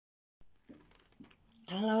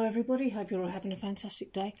Hello everybody, hope you're all having a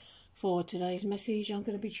fantastic day. For today's message I'm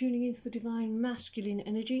going to be tuning into the divine masculine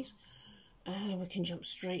energies, and we can jump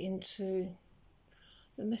straight into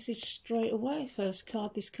the message straight away. First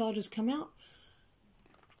card, this card has come out.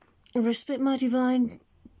 I respect my divine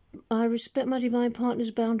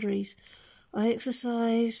partner's boundaries. I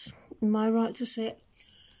exercise my right to set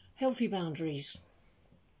healthy boundaries.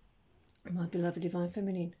 My beloved divine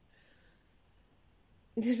feminine.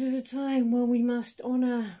 This is a time when we must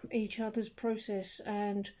honour each other's process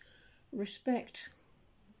and respect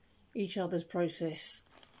each other's processes,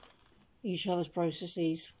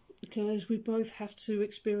 because we both have to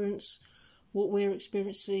experience what we're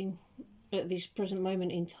experiencing at this present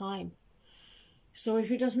moment in time. So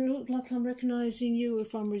if it doesn't look like I'm recognising you,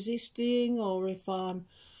 if I'm resisting, or if I'm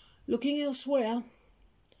looking elsewhere,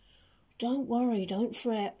 don't worry, don't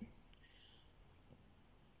fret.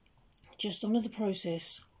 Just honour the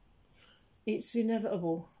process. It's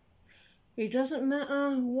inevitable. It doesn't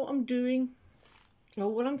matter what I'm doing, or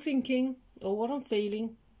what I'm thinking, or what I'm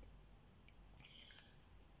feeling.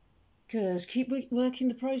 Because keep working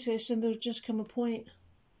the process, and there'll just come a point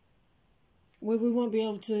where we won't be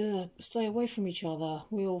able to stay away from each other.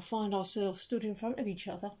 We'll find ourselves stood in front of each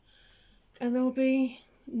other, and there will be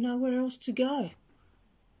nowhere else to go.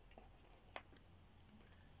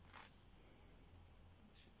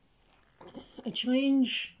 A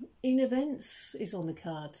change in events is on the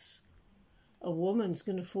cards. A woman's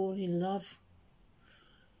going to fall in love.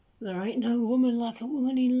 There ain't no woman like a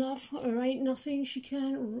woman in love. There ain't nothing she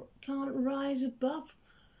can't rise above.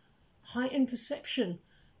 Heighten perception.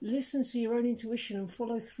 Listen to your own intuition and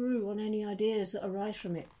follow through on any ideas that arise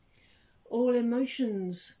from it. All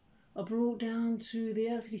emotions are brought down to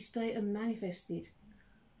the earthly state and manifested.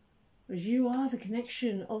 As you are the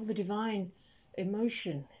connection of the divine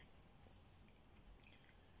emotion.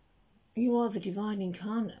 You are the divine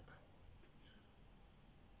incarnate.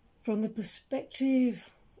 From the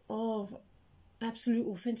perspective of absolute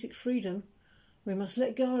authentic freedom, we must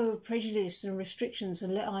let go of prejudice and restrictions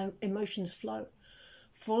and let our emotions flow.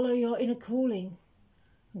 Follow your inner calling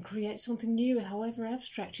and create something new, however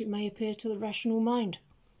abstract it may appear to the rational mind.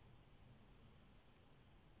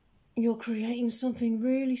 You're creating something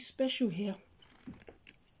really special here.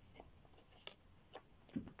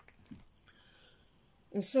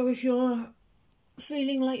 And so if you're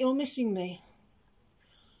feeling like you're missing me,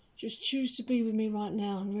 just choose to be with me right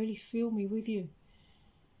now and really feel me with you.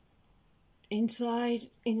 Inside,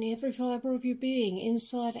 in every fibre of your being,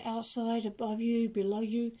 inside, outside, above you, below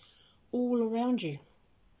you, all around you.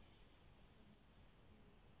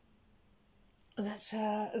 That's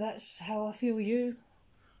how I feel you,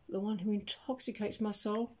 the one who intoxicates my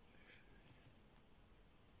soul.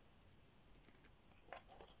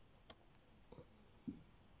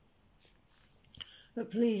 But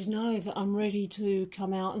please know that I'm ready to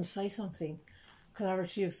come out and say something.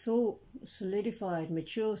 Clarity of thought, solidified,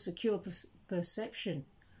 mature, secure perception.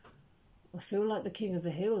 I feel like the king of the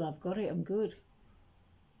hill. I've got it, I'm good.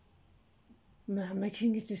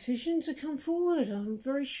 Making a decision to come forward. I'm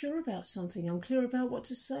very sure about something. I'm clear about what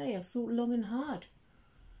to say. I've thought long and hard.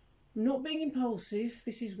 I'm not being impulsive.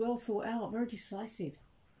 This is well thought out, very decisive.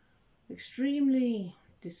 Extremely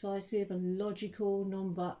decisive and logical,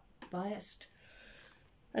 non-biased.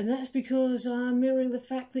 And that's because I'm mirroring the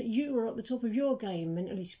fact that you are at the top of your game,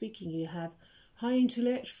 mentally speaking. You have high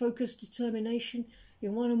intellect, focused determination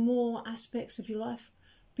in one or more aspects of your life.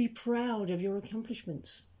 Be proud of your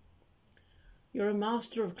accomplishments. You're a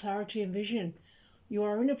master of clarity and vision. You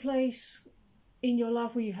are in a place in your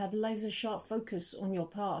life where you have laser-sharp focus on your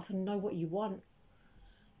path and know what you want.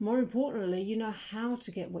 More importantly, you know how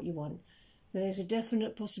to get what you want. There's a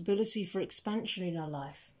definite possibility for expansion in our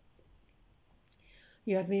life.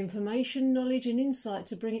 You have the information, knowledge and insight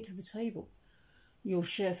to bring it to the table. You'll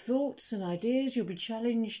share thoughts and ideas. You'll be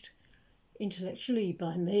challenged intellectually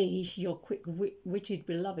by me, your quick-witted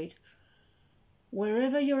beloved.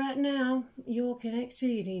 Wherever you're at now, you're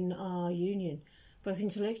connected in our union, both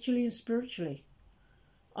intellectually and spiritually.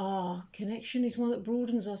 Our connection is one that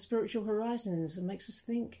broadens our spiritual horizons and makes us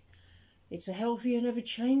think. It's a healthy and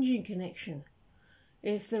ever-changing connection.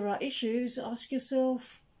 If there are issues, ask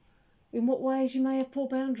yourself in what ways you may have poor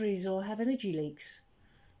boundaries or have energy leaks,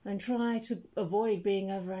 and try to avoid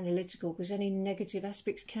being over-analytical, because any negative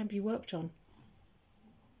aspects can be worked on.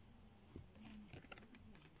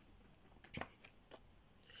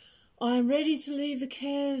 I am ready to leave the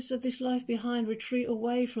cares of this life behind, retreat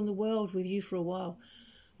away from the world with you for a while.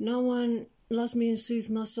 No one loves me and soothes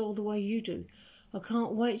my soul the way you do. I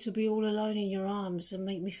can't wait to be all alone in your arms and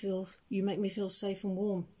you make me feel safe and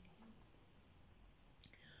warm.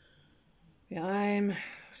 I'm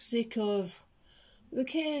sick of the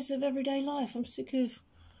cares of everyday life. I'm sick of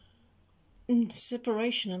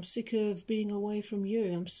separation. I'm sick of being away from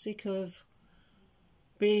you. I'm sick of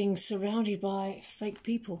being surrounded by fake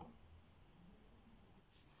people.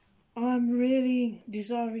 I'm really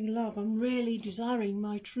desiring love. I'm really desiring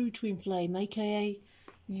my true twin flame, aka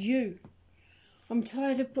you. I'm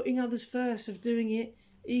tired of putting others first, of doing it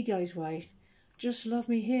ego's way. Just love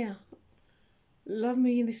me here. Love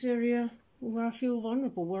me in this area where I feel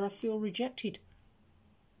vulnerable, where I feel rejected.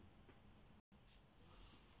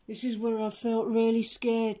 This is where I felt really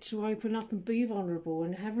scared to open up and be vulnerable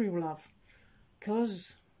and have real love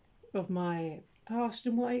because of my past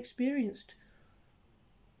and what I experienced.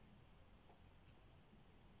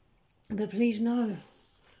 But please know,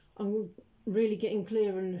 I'm really getting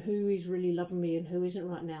clear on who is really loving me and who isn't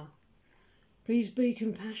right now. Please be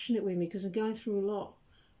compassionate with me because I'm going through a lot.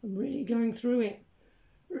 I'm really going through it.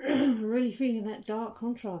 I'm really feeling that dark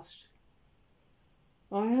contrast.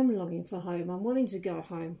 I am longing for home. I'm wanting to go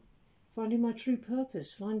home. Finding my true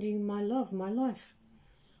purpose. Finding my love, my life.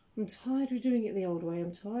 I'm tired of doing it the old way.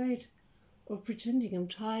 I'm tired of pretending. I'm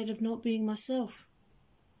tired of not being myself.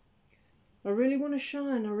 I really want to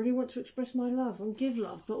shine. I really want to express my love and give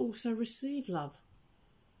love, but also receive love.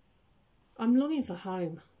 I'm longing for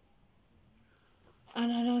home.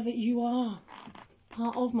 And I know that you are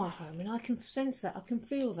part of my home, and I can sense that, I can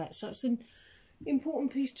feel that. So it's an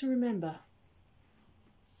important piece to remember.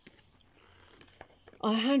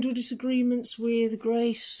 I handle disagreements with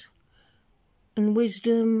grace and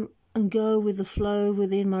wisdom and go with the flow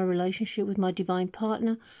within my relationship with my divine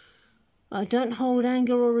partner. I don't hold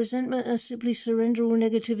anger or resentment. I simply surrender all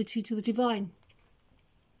negativity to the divine.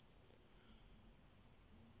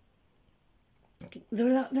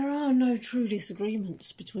 There are no true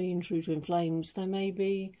disagreements between true twin flames. There may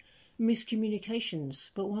be miscommunications,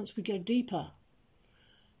 but once we go deeper,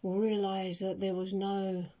 we'll realise that there was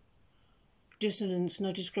no dissonance,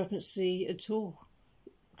 no discrepancy at all,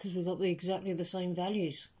 because we've got exactly the same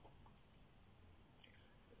values.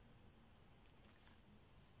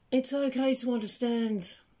 It's okay to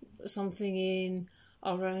understand something in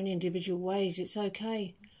our own individual ways. It's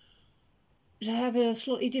okay to have a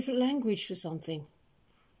slightly different language for something.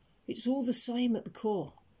 It's all the same at the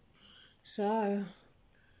core. So,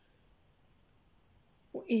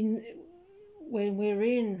 when we're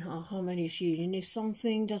in a harmonious union, if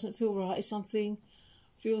something doesn't feel right, if something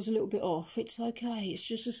feels a little bit off, it's okay. It's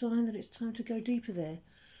just a sign that it's time to go deeper there.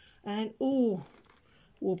 And all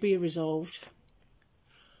will be resolved.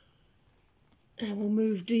 And we'll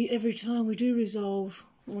move deep. Every time we do resolve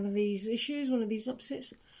one of these issues, one of these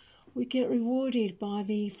upsets, we get rewarded by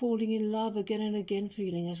the falling in love again and again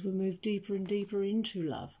feeling as we move deeper and deeper into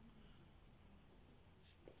love.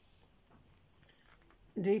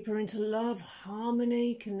 Deeper into love,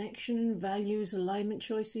 harmony, connection, values, alignment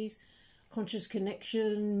choices, conscious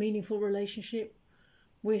connection, meaningful relationship.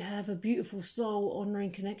 We have a beautiful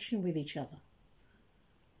soul-honouring connection with each other.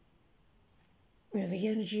 The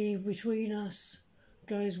energy between us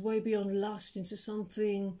goes way beyond lust into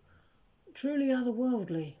something truly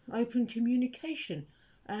otherworldly. Open communication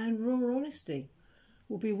and raw honesty.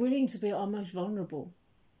 We'll be willing to be our most vulnerable.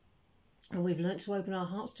 And we've learnt to open our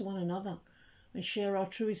hearts to one another and share our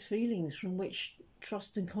truest feelings from which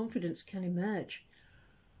trust and confidence can emerge.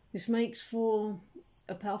 This makes for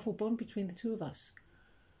a powerful bond between the two of us.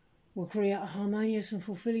 We'll create a harmonious and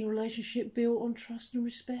fulfilling relationship built on trust and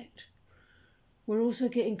respect. We're also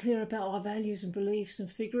getting clear about our values and beliefs and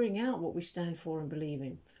figuring out what we stand for and believe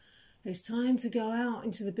in. It's time to go out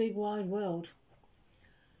into the big wide world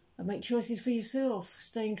and make choices for yourself,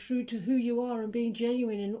 staying true to who you are and being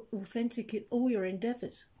genuine and authentic in all your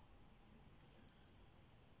endeavours.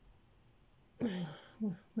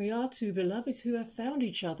 We are two beloveds who have found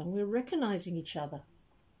each other. We're recognising each other.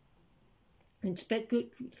 Expect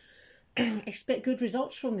good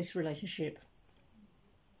results from this relationship.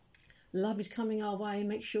 Love is coming our way.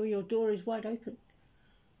 Make sure your door is wide open.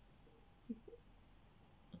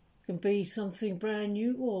 It can be something brand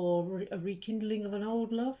new or a rekindling of an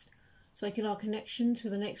old love, taking our connection to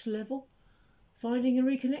the next level, finding and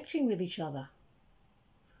reconnecting with each other.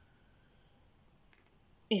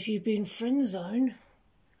 If you've been friend zoned,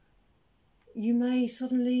 you may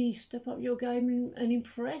suddenly step up your game and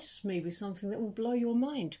impress me with something that will blow your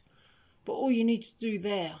mind. But all you need to do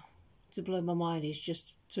there to blow my mind is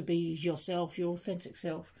just to be yourself, your authentic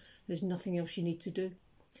self. There's nothing else you need to do.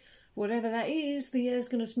 Whatever that is, the air's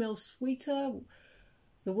going to smell sweeter,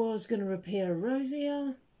 the world's going to appear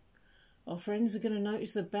rosier, our friends are going to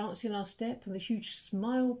notice the bounce in our step and the huge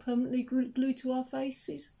smile permanently glued to our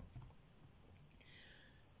faces.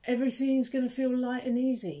 everything's going to feel light and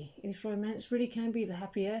easy. This romance really can be the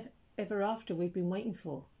happy ever after we've been waiting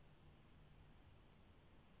for.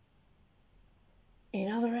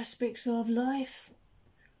 In other aspects of life,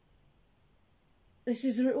 this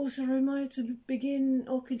is also a reminder to begin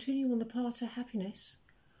or continue on the path to happiness.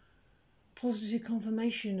 Positive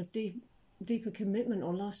confirmation of deeper commitment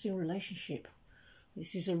or lasting relationship.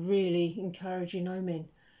 This is a really encouraging omen.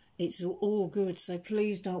 It's all good, so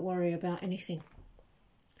please don't worry about anything.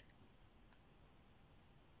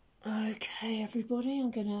 Okay, everybody,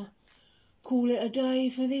 I'm going to call it a day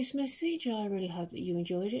for this message. I really hope that you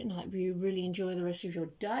enjoyed it, and I hope you really enjoy the rest of your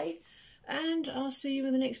day. And I'll see you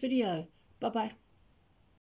in the next video. Bye-bye.